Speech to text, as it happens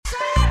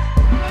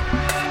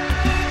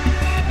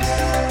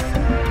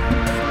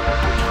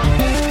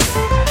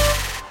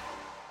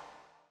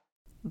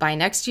by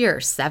next year,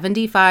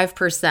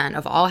 75%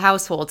 of all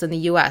households in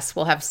the US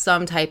will have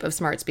some type of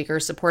smart speaker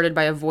supported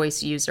by a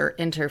voice user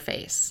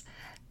interface.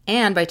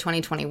 And by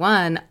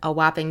 2021, a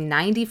whopping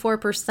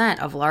 94%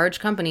 of large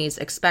companies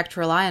expect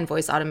to rely on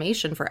voice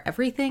automation for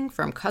everything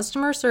from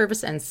customer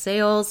service and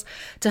sales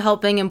to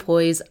helping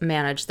employees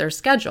manage their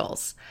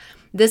schedules.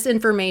 This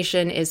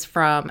information is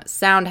from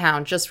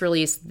SoundHound, just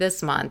released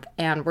this month,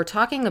 and we're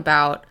talking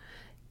about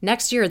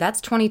next year,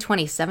 that's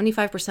 2020,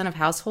 75% of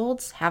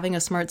households having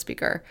a smart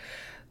speaker.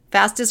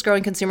 Fastest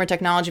growing consumer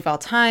technology of all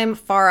time,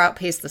 far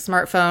outpaced the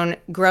smartphone,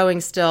 growing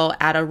still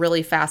at a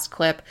really fast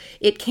clip.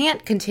 It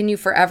can't continue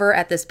forever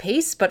at this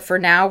pace, but for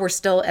now, we're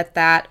still at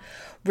that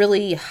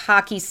really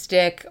hockey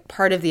stick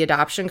part of the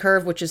adoption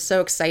curve, which is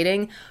so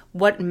exciting.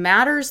 What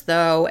matters,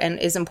 though, and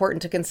is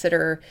important to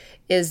consider,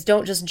 is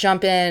don't just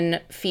jump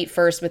in feet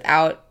first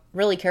without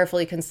really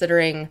carefully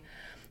considering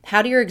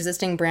how do your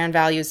existing brand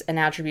values and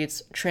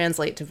attributes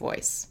translate to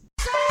voice.